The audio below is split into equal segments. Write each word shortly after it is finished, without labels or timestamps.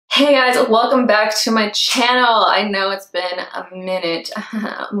Hey guys, welcome back to my channel. I know it's been a minute,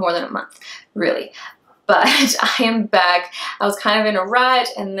 more than a month, really. But I am back. I was kind of in a rut,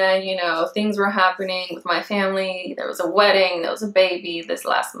 and then, you know, things were happening with my family. There was a wedding, there was a baby this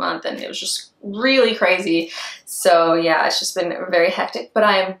last month, and it was just really crazy. So yeah, it's just been very hectic. But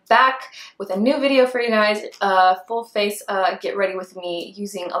I am back with a new video for you guys. Full face get ready with me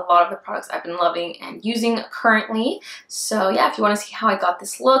using a lot of the products I've been loving and using currently. So yeah, if you want to see how I got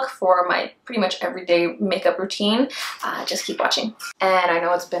this look for my pretty much everyday makeup routine, just keep watching. And I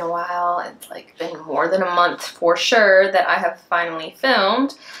know it's been a while. It's like been more than a month for sure that I have finally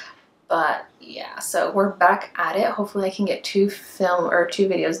filmed. But yeah, so we're back at it. Hopefully I can get two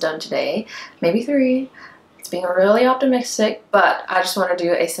videos done today, maybe 3. It's being really optimistic, but I just want to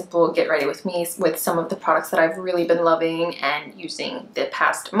do a simple get ready with me with some of the products that I've really been loving and using the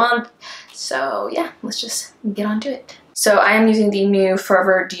past month. So yeah, let's just get on to it. So I am using the new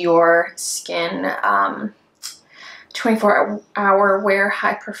Forever Dior Skin 24-hour wear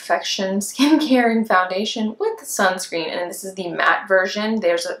high perfection skincare and foundation with sunscreen, and this is the matte version.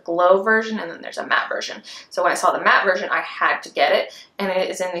 There's a glow version and then there's a matte version. So when I saw the matte version, I had to get it, and it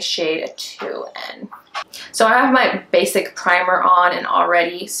is in the shade 2N. So I have my basic primer on and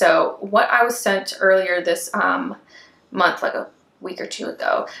already. So what I was sent earlier this month, like a week or 2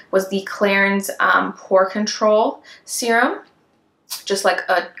 ago, was the Clarins Pore Control Serum. Just like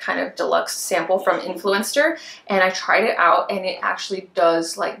a kind of deluxe sample from Influencer, and I tried it out, and it actually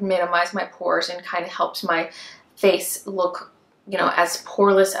does like minimize my pores and kind of helps my face look, you know, as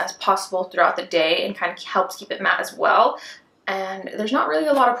poreless as possible throughout the day, and kind of helps keep it matte as well. And there's not really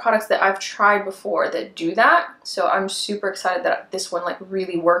a lot of products that I've tried before that do that, so I'm super excited that this one like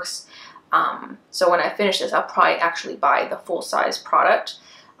really works. So when I finish this, I'll probably actually buy the full-size product.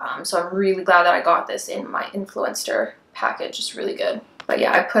 So I'm really glad that I got this in my Influencer package. It's really good. But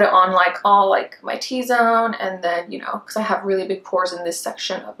yeah, I put it on like all like my T-zone, and then, you know, because I have really big pores in this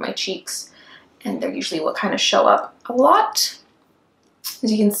section of my cheeks, and they're usually what kind of show up a lot.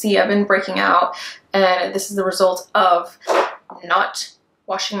 As you can see, I've been breaking out, and this is the result of not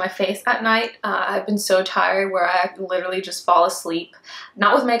washing my face at night. I've been so tired where I literally just fall asleep,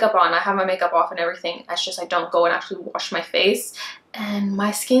 not with makeup on. I have my makeup off and everything. It's just I don't go and actually wash my face, and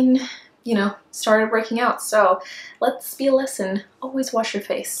my skin, you know, started breaking out. So let's be a lesson. Always wash your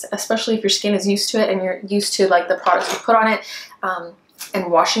face, especially if your skin is used to it and you're used to like the products you put on it.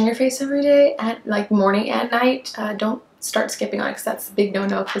 And washing your face every day at like morning and night. Don't start skipping on it, because that's a big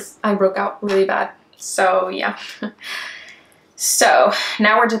no-no, because I broke out really bad. So yeah. So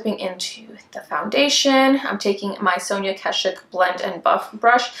now we're dipping into the foundation. I'm taking my Sonia Kashuk Blend and Buff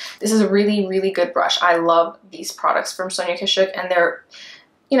brush. This is a really, really good brush. I love these products from Sonia Kashuk, and they're,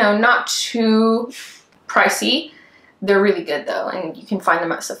 you know, not too pricey. They're really good though, and you can find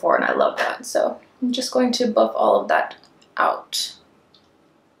them at Sephora, and I love that. So I'm just going to buff all of that out.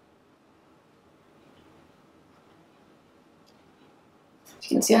 You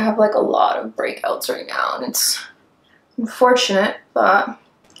can see I have like a lot of breakouts right now, and it's unfortunate, but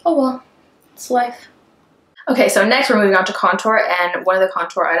oh well, it's life. Okay, so next we're moving on to contour, and one of the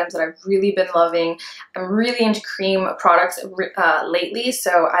contour items that I've really been loving. I'm really into cream products lately,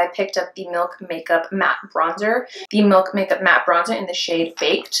 so I picked up the Milk Makeup Matte Bronzer. The Milk Makeup Matte Bronzer in the shade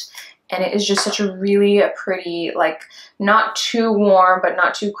Baked, and it is just such a really pretty, like not too warm but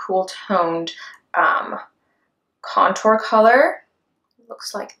not too cool toned contour color. It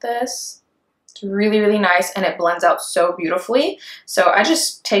looks like this. It's really, really nice, and it blends out so beautifully. So I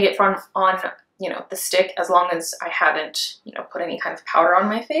just take it from on, you know, the stick, as long as I haven't, you know, put any kind of powder on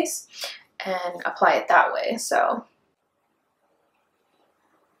my face, and apply it that way. So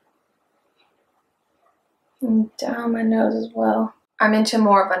and down my nose as well. I'm into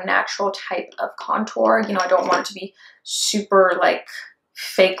more of a natural type of contour. You know, I don't want it to be super like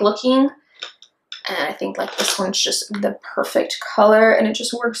fake looking. And I think like this one's just the perfect color, and it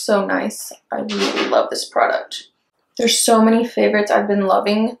just works so nice. I really love this product. There's so many favorites I've been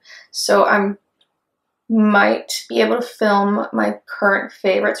loving, so I'm might be able to film my current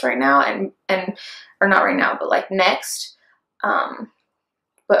favorites right now, or not right now, but like next.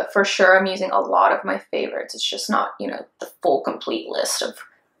 But for sure I'm using a lot of my favorites. It's just not, you know, the full complete list of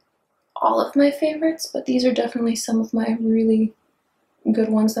all of my favorites, but these are definitely some of my really good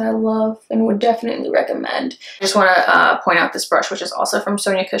ones that I love and would definitely recommend. I just want to point out this brush, which is also from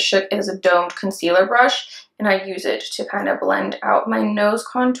Sonia Kashuk. It is a domed concealer brush, and I use it to kind of blend out my nose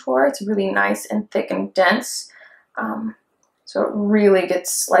contour. It's really nice and thick and dense, so it really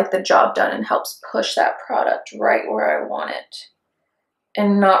gets like the job done and helps push that product right where I want it,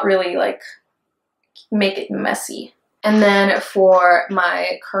 and not really like make it messy. And then for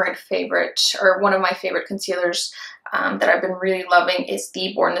my current favorite, or one of my favorite concealers that I've been really loving, is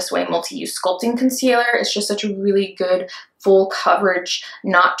the Born This Way Multi-Use Sculpting Concealer. It's just such a really good full coverage,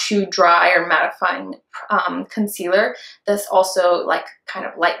 not too dry or mattifying concealer that's also like kind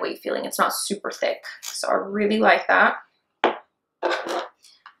of lightweight feeling. It's not super thick, so I really like that.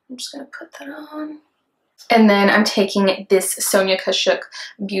 I'm just gonna put that on. And then I'm taking this Sonia Kashuk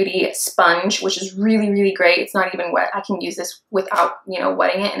Beauty Sponge, which is really, really great. It's not even wet. I can use this without, you know,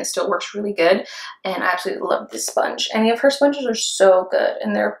 wetting it, and it still works really good. And I absolutely love this sponge. Any of her sponges are so good,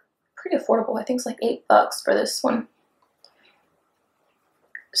 and they're pretty affordable. I think it's like $8 for this one.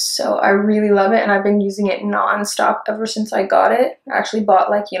 So I really love it, and I've been using it non-stop ever since I got it. I actually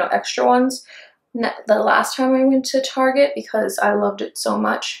bought, like, you know, extra ones the last time I went to Target because I loved it so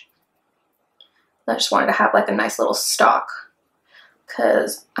much. I just wanted to have like a nice little stock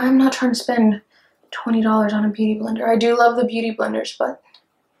because I'm not trying to spend $20 on a beauty blender. I do love the beauty blenders, but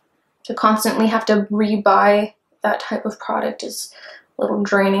to constantly have to rebuy that type of product is a little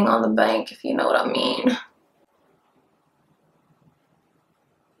draining on the bank, if you know what I mean.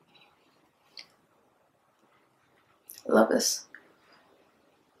 I love this.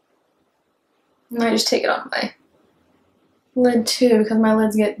 And I just take it on my lid too because my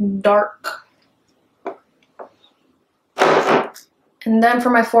lids get dark. And then for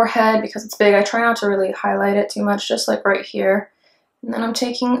my forehead, because it's big, I try not to really highlight it too much, just like right here. And then I'm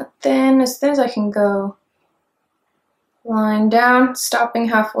taking as thin as I can go, line down, stopping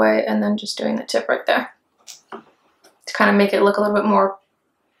halfway, and then just doing the tip right there to kind of make it look a little bit more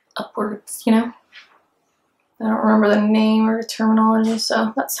upwards, you know? I don't remember the name or the terminology,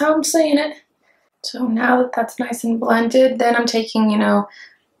 so that's how I'm saying it. So now that that's nice and blended, then I'm taking, you know,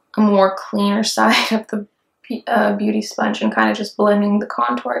 a more cleaner side of the beauty sponge and kind of just blending the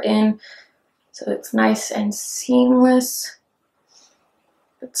contour in so it's nice and seamless,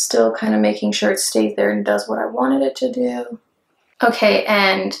 but still kind of making sure it stays there and does what I wanted it to do. Okay,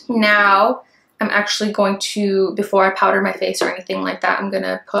 and now I'm actually going to, before I powder my face or anything like that, I'm going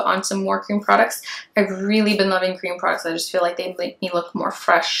to put on some more cream products. I've really been loving cream products. I just feel like they make me look more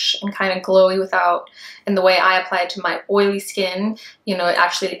fresh and kind of glowy without, and the way I apply it to my oily skin, you know, it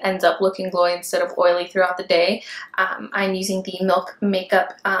actually ends up looking glowy instead of oily throughout the day. I'm using the Milk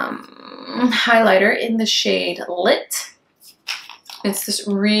Makeup highlighter in the shade Lit. It's this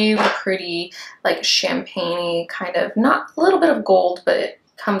really pretty, like champagne-y kind of, not a little bit of gold, but it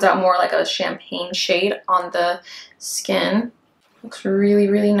comes out more like a champagne shade on the skin. Looks really,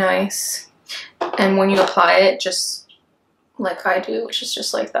 really nice. And when you apply it, just like I do, which is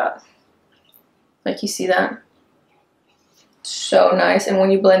just like that. Like you see that? So nice. And when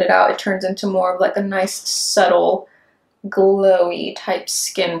you blend it out, it turns into more of like a nice, subtle, glowy type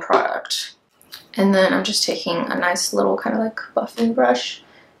skin product. And then I'm just taking a nice little kind of like buffing brush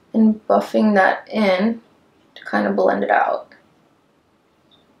and buffing that in to kind of blend it out.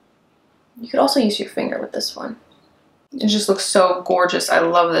 You could also use your finger with this one. It just looks so gorgeous. I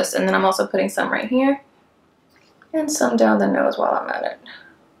love this. And then I'm also putting some right here and some down the nose while I'm at it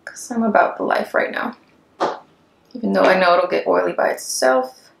because I'm about the life right now. Even though I know it'll get oily by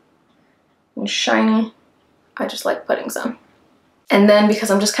itself and shiny, I just like putting some. And then because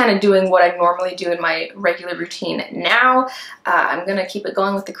I'm just kind of doing what I normally do in my regular routine now, I'm going to keep it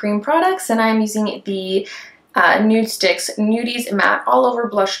going with the cream products, and I'm using the Nudestix Nudies Matte All Over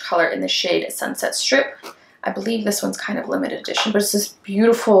Blush Color in the shade Sunset Strip. I believe this one's kind of limited edition, but it's this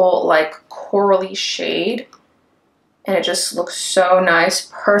beautiful like corally shade, and it just looks so nice.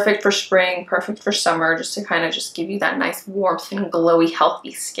 Perfect for spring, perfect for summer, just to kind of just give you that nice warmth and glowy,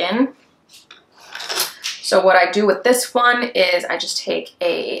 healthy skin. So what I do with this one is I just take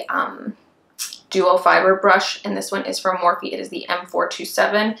a duo fiber brush, and this one is from Morphe. It is the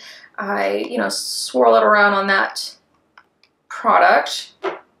M427. I, you know, swirl it around on that product,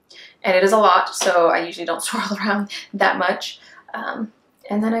 and it is a lot, so I usually don't swirl around that much. And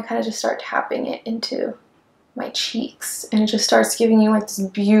then I kind of just start tapping it into my cheeks, and it just starts giving you like this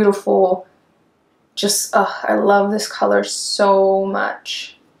beautiful, just, I love this color so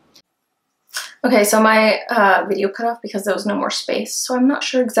much. Okay, so my video cut off because there was no more space, so I'm not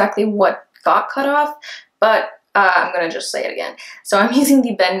sure exactly what got cut off, but I'm going to just say it again. So I'm using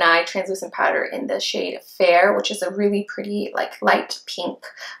the Ben Nye translucent powder in the shade Fair, which is a really pretty, like, light pink,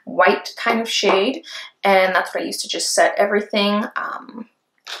 white kind of shade, and that's what I use to just set everything.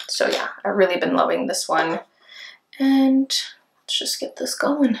 So yeah, I've really been loving this one, and let's just get this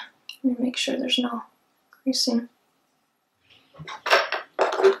going. Let me make sure there's no creasing.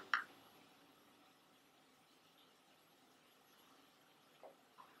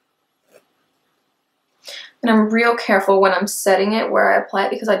 And I'm real careful when I'm setting it where I apply it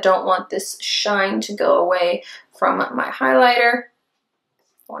because I don't want this shine to go away from my highlighter.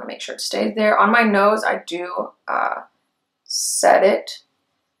 I want to make sure it stays there. On my nose, I do set it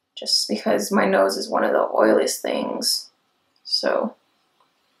just because my nose is one of the oiliest things. So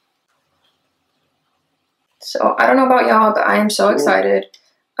I don't know about y'all, but I am so excited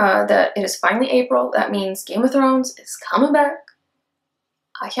that it is finally April. That means Game of Thrones is coming back.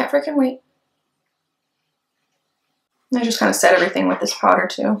 I can't freaking wait. I just kind of set everything with this powder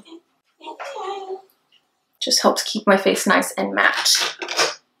too. Just helps keep my face nice and matte.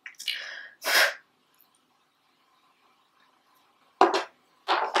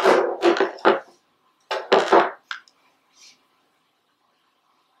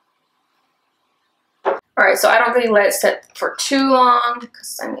 Alright, so I don't really let it set for too long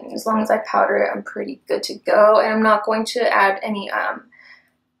because, I mean, as long as I powder it, I'm pretty good to go. And I'm not going to add any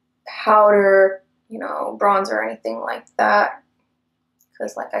powder, you know, bronzer or anything like that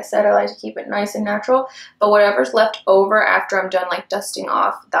because, like I said, I like to keep it nice and natural. But whatever's left over after I'm done, like, dusting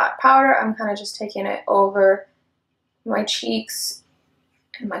off that powder, I'm kind of just taking it over my cheeks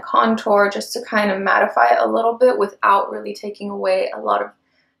and my contour just to kind of mattify it a little bit without really taking away a lot of,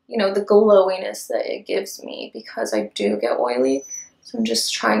 you know, the glowiness that it gives me because I do get oily. So I'm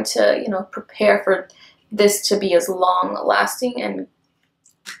just trying to, you know, prepare for this to be as long lasting and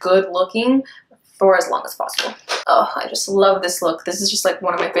good looking for as long as possible. Oh, I just love this look. This is just like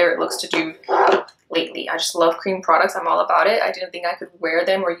one of my favorite looks to do lately. I just love cream products. I'm all about it. I didn't think I could wear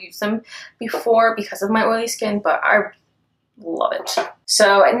them or use them before because of my oily skin, but I love it.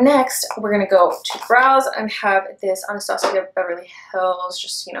 So next we're gonna go to brows. I have this Anastasia Beverly Hills,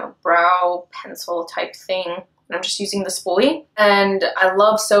 just, you know, brow pencil type thing. And I'm just using the spoolie. And I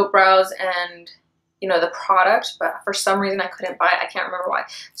love soap brows and, you know, the product, but for some reason I couldn't buy it. I can't remember why.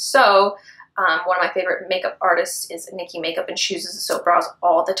 So one of my favorite makeup artists is Nikki Makeup, and she uses the soap brows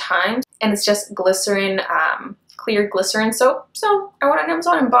all the time. And it's just glycerin, clear glycerin soap. So I went on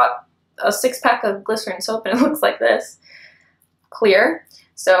Amazon and bought a 6-pack of glycerin soap, and it looks like this. Clear.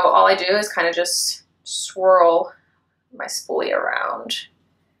 So all I do is kind of just swirl my spoolie around.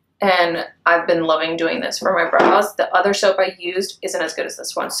 And I've been loving doing this for my brows. The other soap I used isn't as good as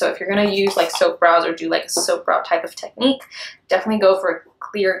this one. So if you're going to use like soap brows or do like a soap brow type of technique, definitely go for a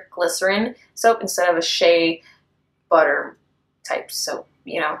clear glycerin soap instead of a shea butter type soap.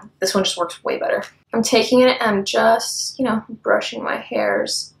 You know, this one just works way better. I'm taking it and I'm just, you know, brushing my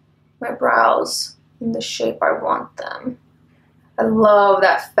hairs, my brows in the shape I want them. I love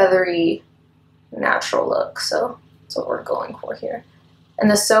that feathery, natural look, so that's what we're going for here. And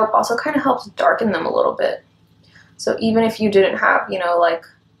the soap also kind of helps darken them a little bit. So even if you didn't have, you know, like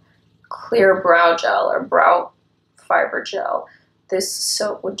clear brow gel or brow fiber gel, this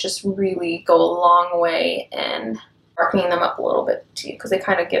soap would just really go a long way in darkening them up a little bit too, because they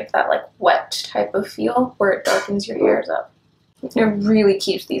kind of give that like wet type of feel where it darkens your hairs up. It really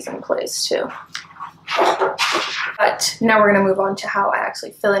keeps these in place too. But now we're going to move on to how I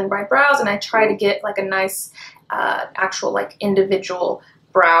actually fill in my brows, and I try to get like a nice actual like individual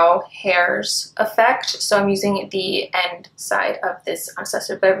brow hairs effect. So I'm using the end side of this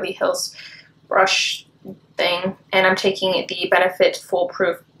Anastasia Beverly Hills brush thing, and I'm taking the Benefit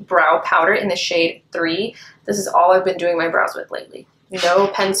Foolproof brow powder in the shade 3. This is all I've been doing my brows with lately. No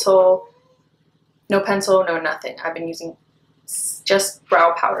pencil, no nothing. I've been using just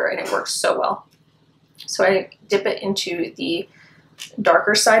brow powder and it works so well. So I dip it into the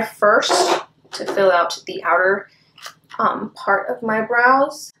darker side first to fill out the outer part of my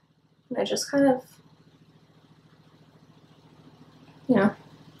brows. And I just kind of, you know,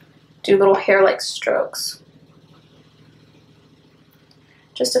 do little hair-like strokes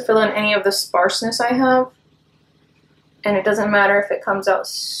just to fill in any of the sparseness I have. And it doesn't matter if it comes out,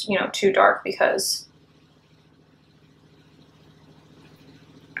 you know, too dark because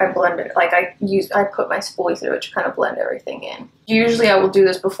I blend it, like I put my spoolie through it to kind of blend everything in. Usually I will do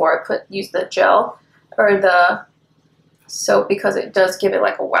this before I use the gel or the soap because it does give it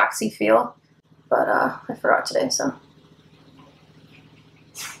like a waxy feel, but I forgot today, so.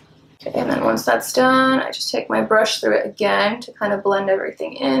 Okay, and then once that's done, I just take my brush through it again to kind of blend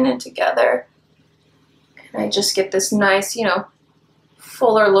everything in and together. And I just get this nice, you know,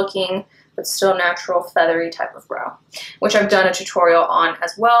 fuller looking but still natural feathery type of brow, which I've done a tutorial on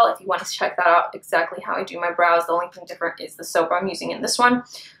as well. If you want to check that out, exactly how I do my brows, the only thing different is the soap I'm using in this one.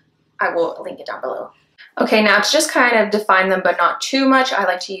 I will link it down below. Okay, now to just kind of define them but not too much, I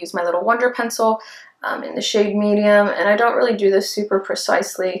like to use my little Wonder pencil in the shade medium, and I don't really do this super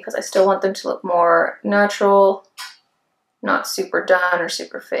precisely because I still want them to look more natural, not super done or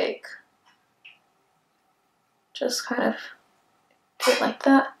super fake. Just kind of do it like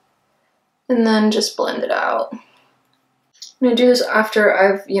that. And then just blend it out. I'm gonna do this after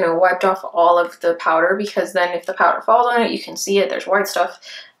I've, you know, wiped off all of the powder, because then if the powder falls on it, you can see it, there's white stuff,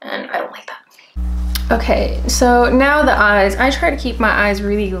 and I don't like that. Okay, so now the eyes. I try to keep my eyes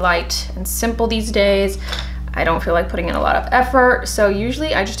really light and simple these days. I don't feel like putting in a lot of effort, so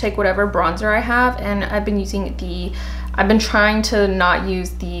usually I just take whatever bronzer I have, and I've been trying to not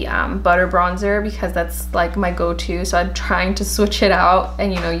use the butter bronzer because that's like my go-to, so I'm trying to switch it out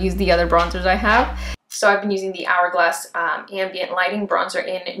and, you know, use the other bronzers I have. So I've been using the Hourglass Ambient Lighting Bronzer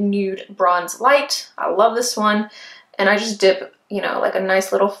in Nude Bronze Light. I love this one, and I just dip, you know, like a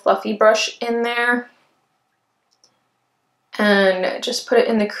nice little fluffy brush in there and just put it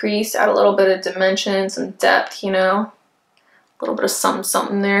in the crease, add a little bit of dimension, some depth, you know, a little bit of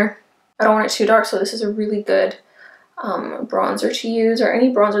something there. I don't want it too dark, so this is a really good bronzer to use, or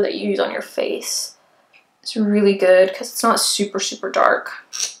any bronzer that you use on your face. It's really good because it's not super dark.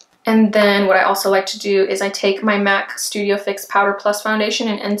 And then what I also like to do is I take my MAC Studio Fix Powder Plus Foundation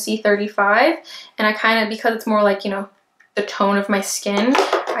in NC35, and I kind of, because it's more like, you know, the tone of my skin,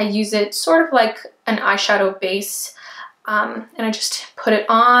 I use it sort of like an eyeshadow base. And I just put it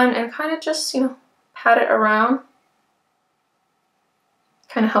on and kind of just, you know, pat it around.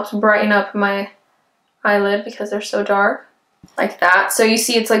 Kind of helps brighten up my eyelid because they're so dark. Like that. So you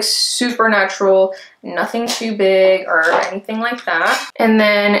see it's like super natural, nothing too big or anything like that. And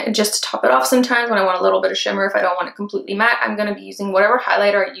then just to top it off, sometimes when I want a little bit of shimmer, if I don't want it completely matte, I'm going to be using whatever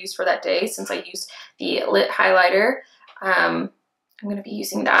highlighter I use for that day. Since I used the Lit highlighter, I'm going to be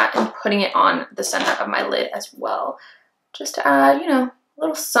using that and putting it on the center of my lid as well. Just to add, you know, a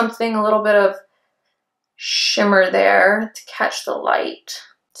little something, a little bit of shimmer there to catch the light.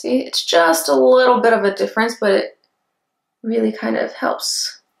 See, it's just a little bit of a difference, but it really kind of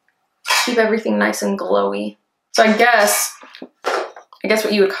helps keep everything nice and glowy. So I guess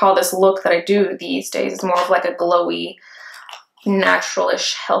what you would call this look that I do these days is more of like a glowy,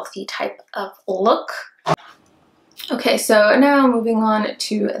 natural-ish, healthy type of look. Okay, so now moving on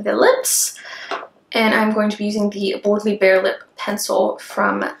to the lips. And I'm going to be using the Boldly Bare Lip pencil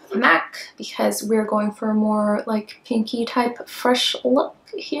from MAC because we're going for a more like pinky type fresh look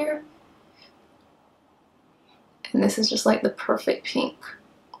here. And this is just like the perfect pink.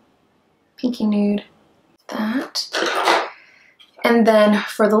 Pinky nude. That. And then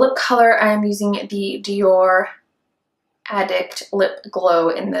for the lip color, I'm using the Dior Addict Lip Glow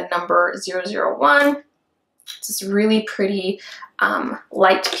in the number 001. It's this really pretty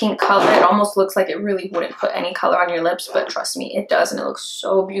light pink color. It almost looks like it really wouldn't put any color on your lips, but trust me, it does, and it looks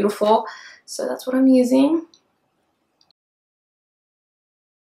so beautiful. So that's what I'm using.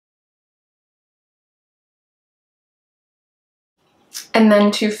 And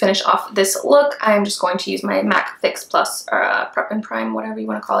then to finish off this look, I'm just going to use my MAC Fix Plus Prep and Prime, whatever you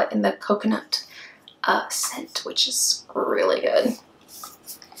want to call it, in the coconut scent, which is really good.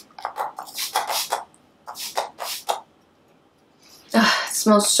 It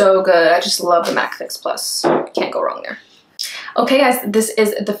smells so good. I just love the MAC Fix Plus. Can't go wrong there. Okay guys, this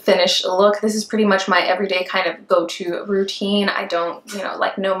is the finished look. This is pretty much my everyday kind of go-to routine. I don't, you know,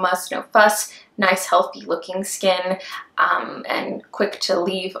 like no muss, no fuss. Nice, healthy looking skin, and quick to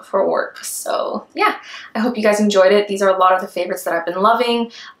leave for work. So yeah, I hope you guys enjoyed it. These are a lot of the favorites that I've been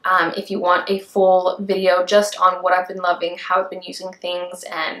loving. If you want a full video just on what I've been loving, how I've been using things,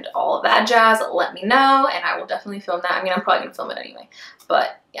 and all of that jazz, let me know, and I will definitely film that. I mean, I'm probably gonna film it anyway,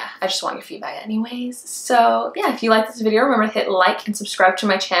 but yeah, I just want your feedback anyways. So yeah, if you like this video, remember to hit like and subscribe to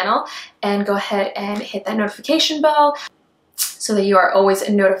my channel, and go ahead and hit that notification bell so that you are always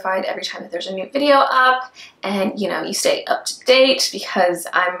notified every time that there's a new video up, and you know, you stay up to date because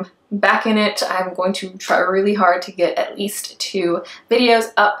I'm back in it. I'm going to try really hard to get at least 2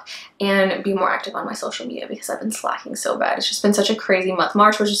 videos up and be more active on my social media because I've been slacking so bad. It's just been such a crazy month.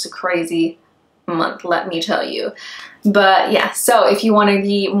 March was just a crazy month, let me tell you. But yeah, so if you want to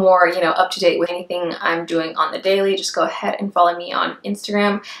be more, you know, up to date with anything I'm doing on the daily, just go ahead and follow me on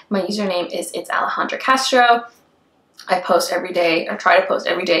Instagram. My username is It's Alejandra Castro. I post every day, or try to post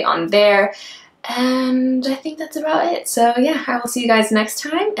every day on there, and I think that's about it. So yeah, I will see you guys next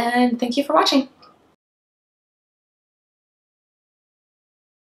time, and thank you for watching.